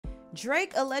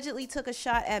Drake allegedly took a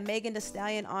shot at Megan Thee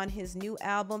Stallion on his new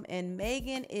album, and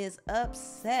Megan is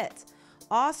upset.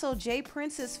 Also, Jay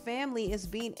Prince's family is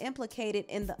being implicated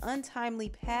in the untimely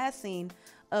passing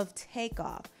of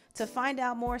Takeoff. To find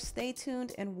out more, stay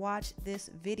tuned and watch this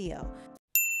video.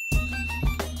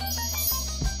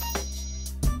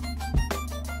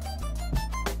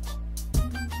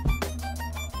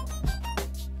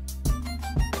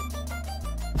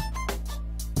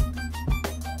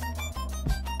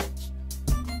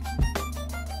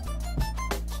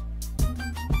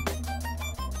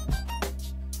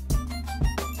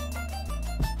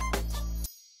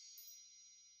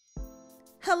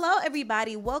 Hello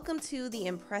everybody, welcome to the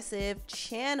Empressive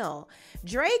channel.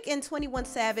 Drake and 21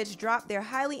 Savage dropped their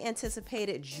highly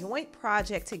anticipated joint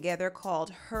project together called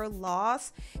Her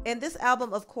Loss, and this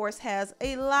album of course has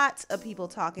a lot of people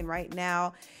talking right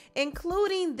now,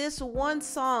 including this one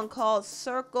song called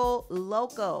Circle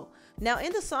Loco. Now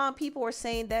in the song, people were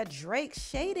saying that Drake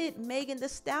shaded Megan Thee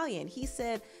Stallion. He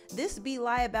said, "This be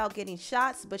lie about getting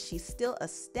shots, but she's still a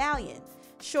stallion.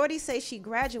 Shorty say she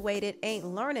graduated, ain't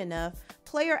learn enough.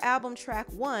 Play her album track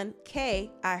 1,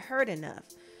 K, I heard enough."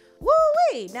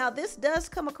 Woo-wee! Now this does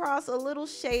come across a little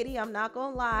shady, I'm not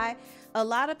gonna lie. A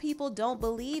lot of people don't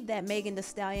believe that Megan Thee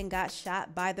Stallion got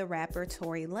shot by the rapper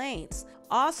Tory Lanez.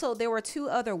 Also, there were two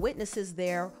other witnesses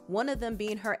there, one of them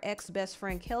being her ex-best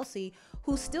friend Kelsey,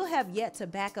 who still have yet to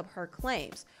back up her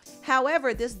claims.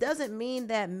 However, this doesn't mean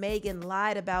that Megan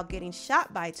lied about getting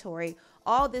shot by Tory.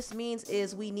 All this means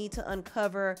is we need to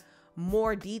uncover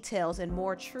more details and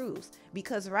more truths,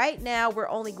 because right now we're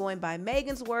only going by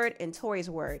Megan's word and Tory's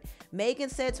word. Megan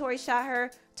said Tory shot her.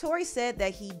 Tory said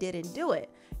that he didn't do it.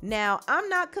 Now, I'm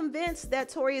not convinced that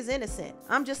Tory is innocent.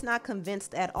 I'm just not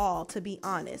convinced at all, to be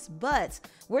honest, but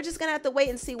we're just gonna have to wait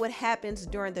and see what happens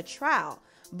during the trial.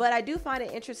 But I do find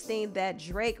it interesting that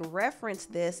Drake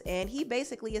referenced this, and he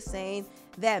basically is saying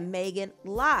that Megan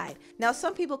lied. Now,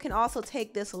 some people can also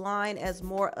take this line as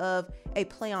more of a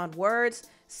play on words,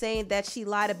 saying that she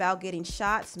lied about getting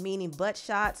shots, meaning butt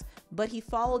shots, but he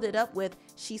followed it up with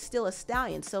she's still a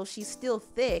stallion, so she's still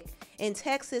thick. In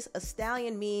Texas, a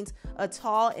stallion means a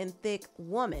tall and thick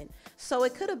woman. So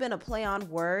it could have been a play on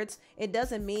words. It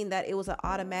doesn't mean that it was an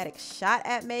automatic shot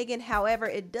at Megan. However,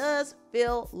 it does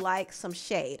feel like some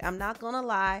shade. I'm not gonna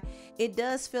lie. It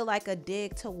does feel like a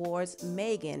dig towards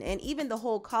Megan. And even the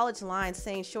whole college line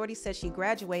saying Shorty said she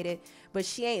graduated, but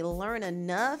she ain't learned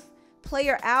enough. Play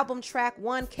your album track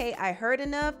 1, K, I heard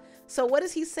enough. So what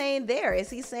is he saying there?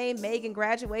 Is he saying Megan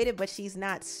graduated, but she's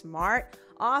not smart?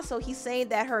 Also, he's saying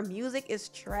that her music is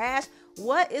trash.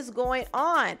 What is going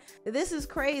on? This is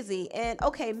crazy. And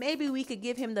okay, maybe we could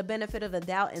give him the benefit of the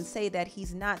doubt and say that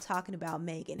he's not talking about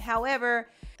Megan. However,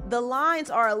 the lines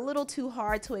are a little too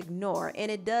hard to ignore,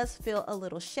 and it does feel a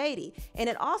little shady. And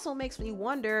it also makes me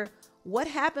wonder what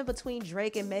happened between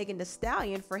Drake and Megan Thee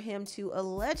Stallion for him to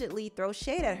allegedly throw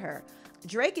shade at her.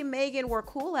 Drake and Megan were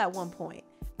cool at one point.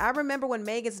 I remember when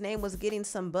Megan's name was getting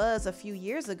some buzz a few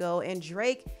years ago, and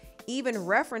Drake even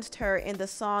referenced her in the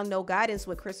song No Guidance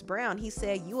with Chris Brown. He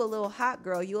said, "You a little hot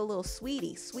girl, you a little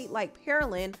sweetie, sweet like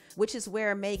Pearland," which is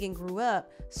where Megan grew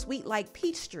up, sweet like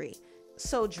Peachtree.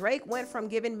 So Drake went from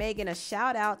giving Megan a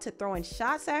shout out to throwing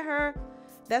shots at her.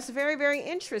 That's very, very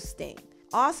interesting.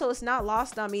 Also, it's not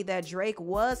lost on me that Drake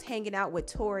was hanging out with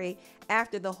Tory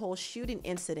after the whole shooting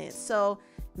incident. So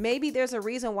maybe there's a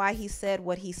reason why he said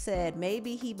what he said.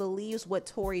 Maybe he believes what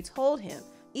Tory told him.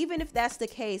 Even if that's the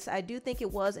case, I do think it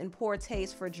was in poor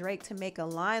taste for Drake to make a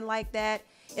line like that,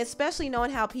 especially knowing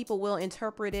how people will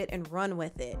interpret it and run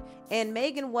with it. And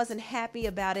Megan wasn't happy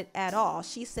about it at all.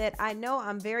 She said, "I know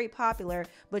I'm very popular,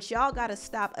 but y'all gotta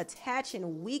stop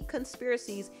attaching weak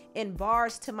conspiracies in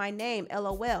bars to my name,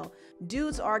 LOL.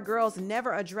 Dudes or girls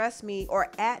never address me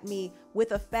or at me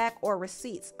with a fact or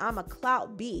receipts. I'm a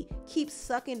clout B. Keep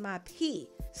sucking my pee.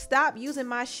 Stop using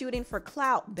my shooting for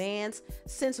clout, bands.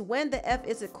 Since when the F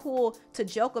is it cool to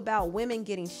joke about women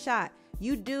getting shot?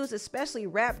 You dudes, especially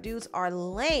rap dudes, are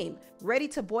lame, ready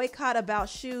to boycott about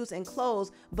shoes and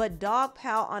clothes, but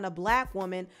dogpile on a black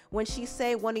woman when she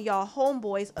say one of y'all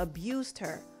homeboys abused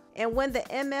her. And when the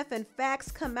MF and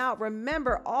facts come out,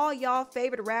 remember all y'all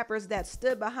favorite rappers that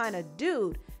stood behind a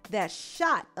dude that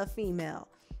shot a female.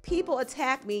 People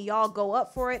attack me, y'all go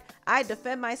up for it. I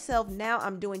defend myself, now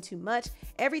I'm doing too much.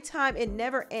 Every time it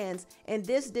never ends, and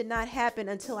this did not happen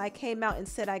until I came out and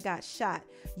said I got shot.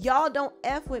 Y'all don't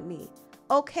F with me.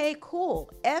 Okay,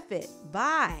 cool, F it,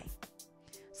 bye."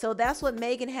 So that's what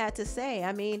Megan had to say.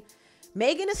 I mean,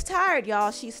 Megan is tired,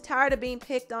 y'all. She's tired of being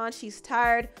picked on. She's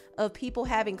tired of people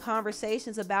having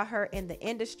conversations about her in the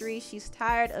industry. She's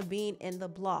tired of being in the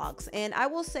blogs. And I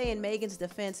will say, in Megan's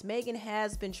defense, Megan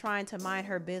has been trying to mind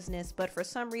her business, but for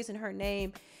some reason her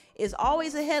name is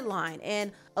always a headline,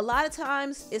 and a lot of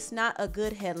times it's not a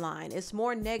good headline. It's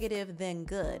more negative than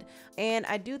good. And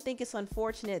I do think it's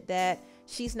unfortunate that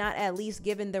she's not at least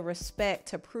given the respect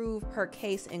to prove her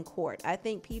case in court. I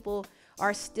think people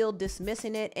are still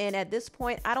dismissing it, and at this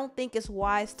point I don't think it's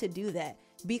wise to do that,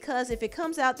 because if it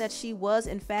comes out that she was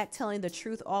in fact telling the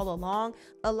truth all along,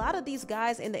 a lot of these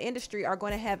guys in the industry are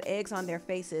going to have eggs on their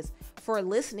faces for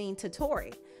listening to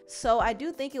Tory. So I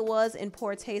do think it was in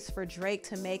poor taste for Drake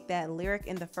to make that lyric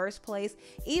in the first place.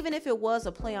 Even if it was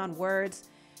a play on words,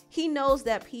 he knows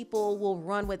that people will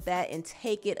run with that and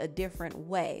take it a different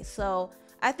way. So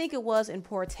I think it was in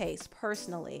poor taste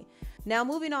personally. Now,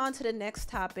 moving on to the next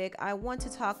topic, I want to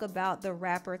talk about the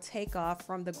rapper Takeoff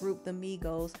from the group The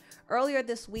Migos. Earlier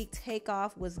this week,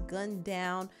 Takeoff was gunned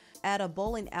down at a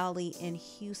bowling alley in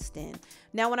Houston.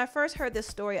 Now, when I first heard this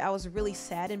story, I was really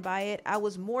saddened by it. I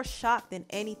was more shocked than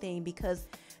anything because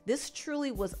this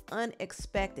truly was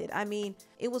unexpected. I mean,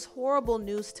 it was horrible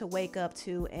news to wake up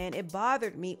to, and it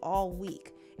bothered me all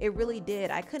week. It really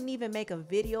did. I couldn't even make a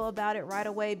video about it right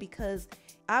away because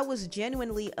I was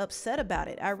genuinely upset about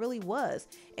it. I really was.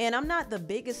 And I'm not the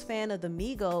biggest fan of the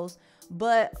Migos,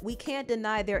 but we can't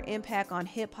deny their impact on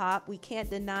hip hop. We can't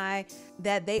deny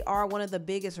that they are one of the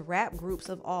biggest rap groups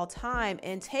of all time.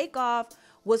 And Takeoff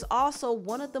was also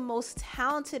one of the most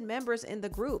talented members in the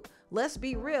group. Let's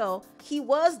be real, he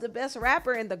was the best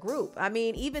rapper in the group. I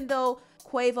mean, even though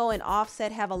Quavo and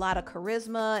Offset have a lot of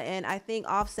charisma, and I think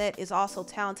Offset is also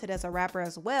talented as a rapper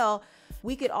as well,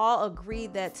 we could all agree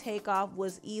that Takeoff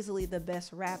was easily the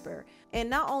best rapper. And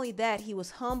not only that, he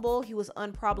was humble, he was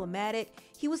unproblematic,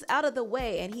 he was out of the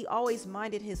way, and he always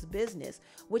minded his business,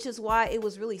 which is why it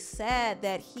was really sad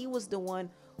that he was the one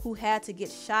who had to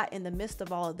get shot in the midst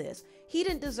of all of this. He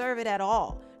didn't deserve it at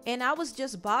all. And I was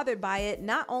just bothered by it,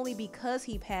 not only because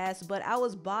he passed, but I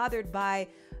was bothered by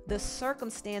the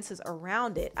circumstances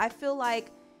around it. I feel like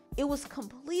it was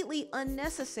completely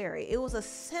unnecessary. It was a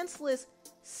senseless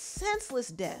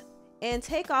death. And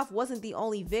Takeoff wasn't the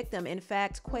only victim. In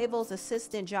fact, Quavo's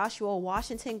assistant Joshua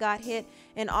Washington got hit,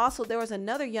 and also there was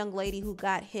another young lady who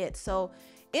got hit. So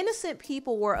innocent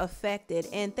people were affected,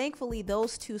 and thankfully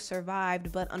those two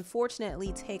survived, but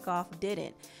unfortunately Takeoff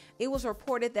didn't. It was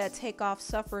reported that Takeoff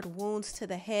suffered wounds to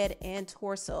the head and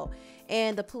torso,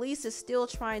 and the police is still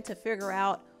trying to figure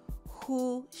out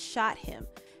who shot him.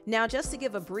 Now, just to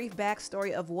give a brief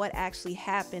backstory of what actually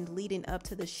happened leading up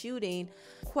to the shooting,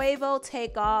 Quavo,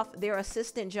 Takeoff, their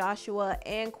assistant Joshua,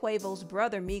 and Quavo's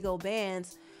brother Migo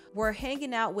Bands were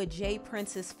hanging out with Jay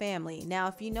Prince's family. Now,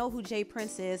 if you know who Jay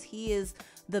Prince is, he is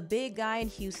the big guy in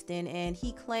Houston, and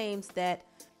he claims that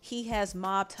he has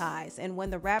mob ties. And when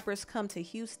the rappers come to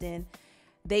Houston,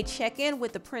 they check in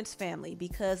with the Prince family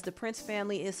because the Prince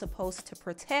family is supposed to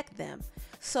protect them.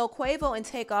 So Quavo and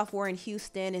Takeoff were in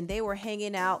Houston, and they were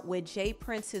hanging out with Jay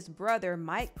Prince's brother,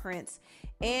 Mike Prince,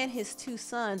 and his two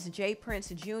sons, Jay Prince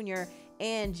Jr.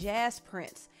 and Jazz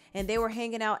Prince. And they were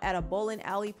hanging out at a bowling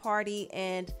alley party,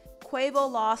 and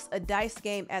Quavo lost a dice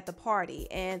game at the party.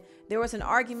 And there was an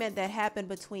argument that happened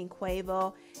between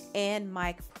Quavo and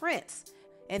Mike Prince.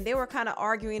 And they were kind of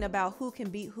arguing about who can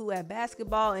beat who at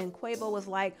basketball. And Quavo was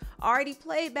like, I already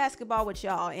played basketball with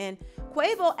y'all. And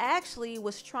Quavo actually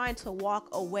was trying to walk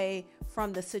away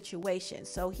from the situation.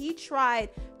 So he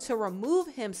tried to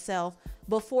remove himself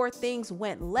before things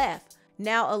went left.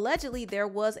 Now, allegedly, there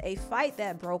was a fight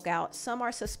that broke out. Some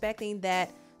are suspecting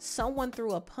that someone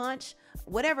threw a punch.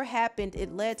 Whatever happened,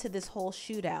 it led to this whole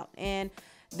shootout. And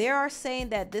they are saying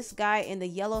that this guy in the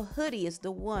yellow hoodie is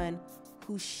the one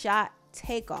who shot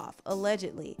Takeoff,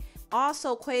 allegedly.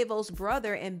 Also, Quavo's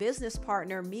brother and business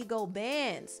partner Migo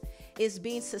Bands is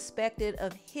being suspected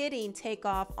of hitting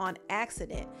Takeoff on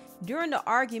accident. During the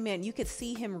argument, you could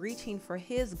see him reaching for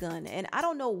his gun, and I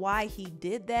don't know why he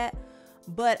did that,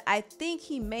 but I think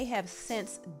he may have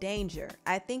sensed danger.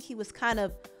 I think he was kind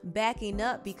of backing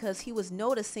up because he was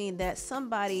noticing that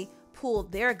somebody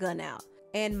pulled their gun out.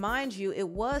 And mind you, it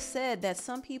was said that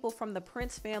some people from the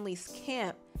Prince family's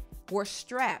camp were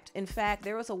strapped. In fact,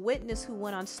 there was a witness who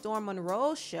went on Storm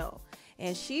Monroe's show,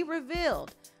 and she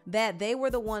revealed that they were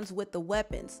the ones with the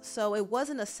weapons. So it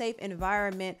wasn't a safe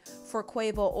environment for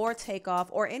Quavo or Takeoff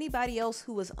or anybody else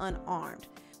who was unarmed.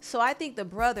 So I think the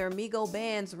brother, Migo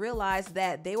Bands, realized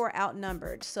that they were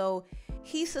outnumbered. So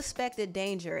he suspected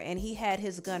danger, and he had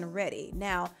his gun ready.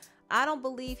 Now, I don't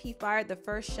believe he fired the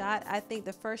first shot. I think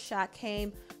the first shot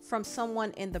came from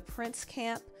someone in the Prince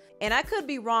camp. And I could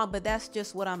be wrong, but that's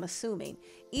just what I'm assuming.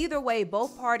 Either way,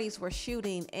 both parties were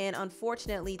shooting, and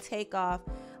unfortunately, Takeoff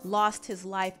lost his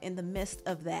life in the midst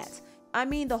of that. I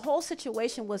mean, the whole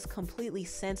situation was completely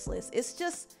senseless. It's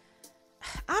just,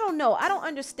 I don't know. I don't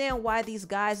understand why these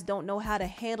guys don't know how to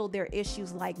handle their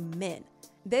issues like men.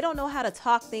 They don't know how to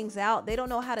talk things out. They don't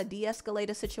know how to de-escalate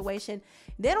a situation.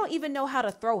 They don't even know how to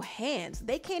throw hands.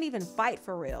 They can't even fight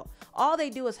for real. All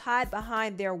they do is hide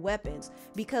behind their weapons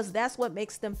because that's what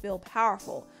makes them feel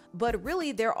powerful. But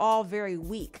really, they're all very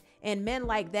weak, and men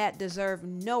like that deserve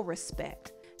no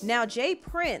respect. Now, Jay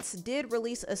Prince did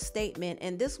release a statement,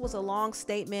 and this was a long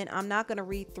statement. I'm not going to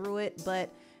read through it,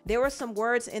 but there were some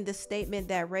words in this statement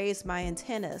that raised my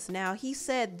antennas. Now, he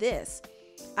said this: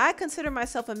 I consider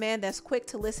myself a man that's quick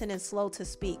to listen and slow to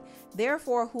speak.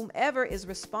 Therefore, whomever is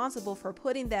responsible for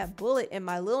putting that bullet in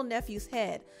my little nephew's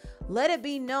head, let it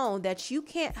be known that you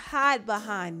can't hide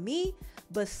behind me,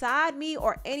 beside me,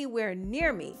 or anywhere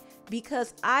near me,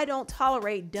 because I don't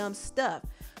tolerate dumb stuff.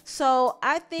 So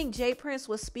I think Jay Prince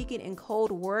was speaking in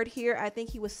code word here. I think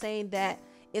he was saying that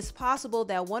it's possible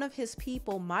that one of his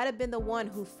people might have been the one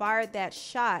who fired that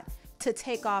shot to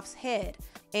Takeoff's head.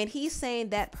 And he's saying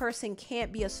that person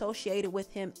can't be associated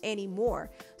with him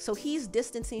anymore. So he's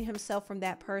distancing himself from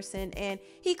that person. And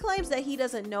he claims that he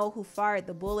doesn't know who fired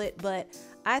the bullet, but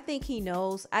I think he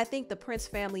knows. I think the Prince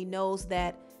family knows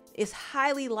that it's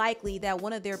highly likely that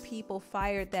one of their people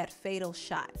fired that fatal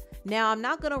shot. Now, I'm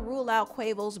not going to rule out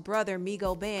Quavo's brother,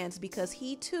 Migo Bands, because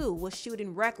he too was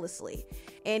shooting recklessly.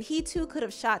 And he too could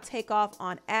have shot Takeoff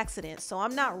on accident. So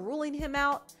I'm not ruling him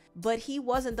out, but he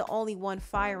wasn't the only one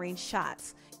firing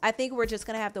shots. I think we're just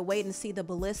going to have to wait and see the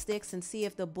ballistics and see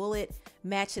if the bullet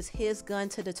matches his gun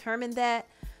to determine that.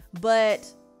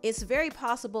 But it's very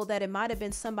possible that it might have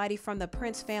been somebody from the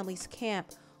Prince family's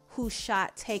camp who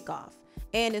shot Takeoff.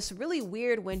 And it's really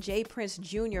weird when Jay Prince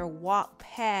Jr. walked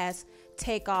past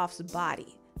Takeoff's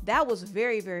body. That was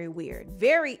very, very weird,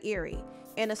 very eerie.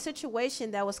 And a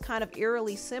situation that was kind of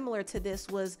eerily similar to this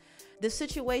was the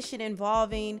situation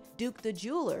involving Duke the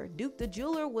Jeweler. Duke the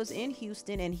Jeweler was in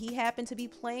Houston, and he happened to be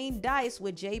playing dice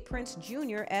with Jay Prince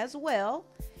Jr. as well.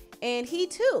 And he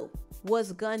too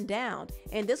was gunned down.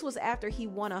 And this was after he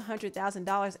won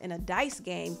 $100,000 in a dice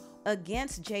game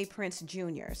against Jay Prince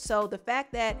Jr. So the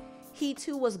fact that he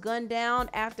too was gunned down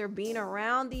after being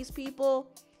around these people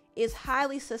is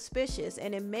highly suspicious,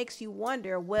 and it makes you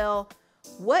wonder, well,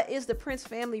 what is the Prince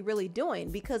family really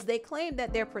doing? Because they claim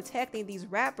that they're protecting these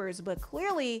rappers, but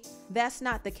clearly that's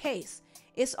not the case.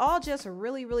 It's all just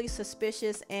really, really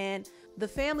suspicious, and the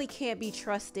family can't be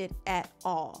trusted at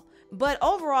all. But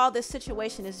overall, this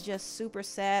situation is just super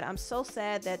sad. I'm so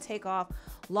sad that Takeoff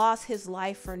lost his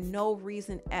life for no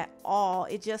reason at all.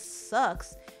 It just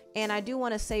sucks. And I do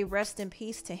want to say rest in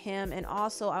peace to him. And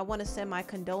also I want to send my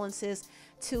condolences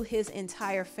to his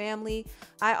entire family.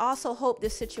 I also hope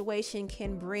this situation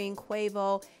can bring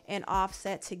Quavo and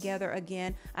Offset together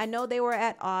again. I know they were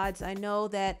at odds. I know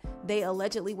that they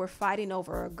allegedly were fighting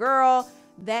over a girl.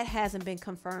 That hasn't been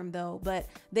confirmed though, but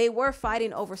they were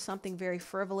fighting over something very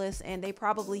frivolous, and they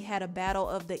probably had a battle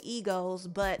of the egos,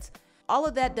 but all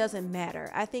of that doesn't matter.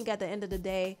 I think at the end of the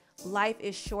day, life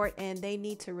is short, and they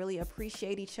need to really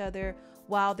appreciate each other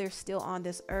while they're still on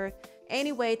this earth.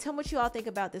 Anyway, tell me what you all think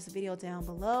about this video down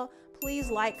below. Please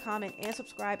like, comment, and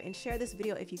subscribe, and share this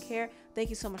video if you care. Thank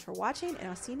you so much for watching, and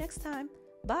I'll see you next time.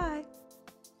 Bye.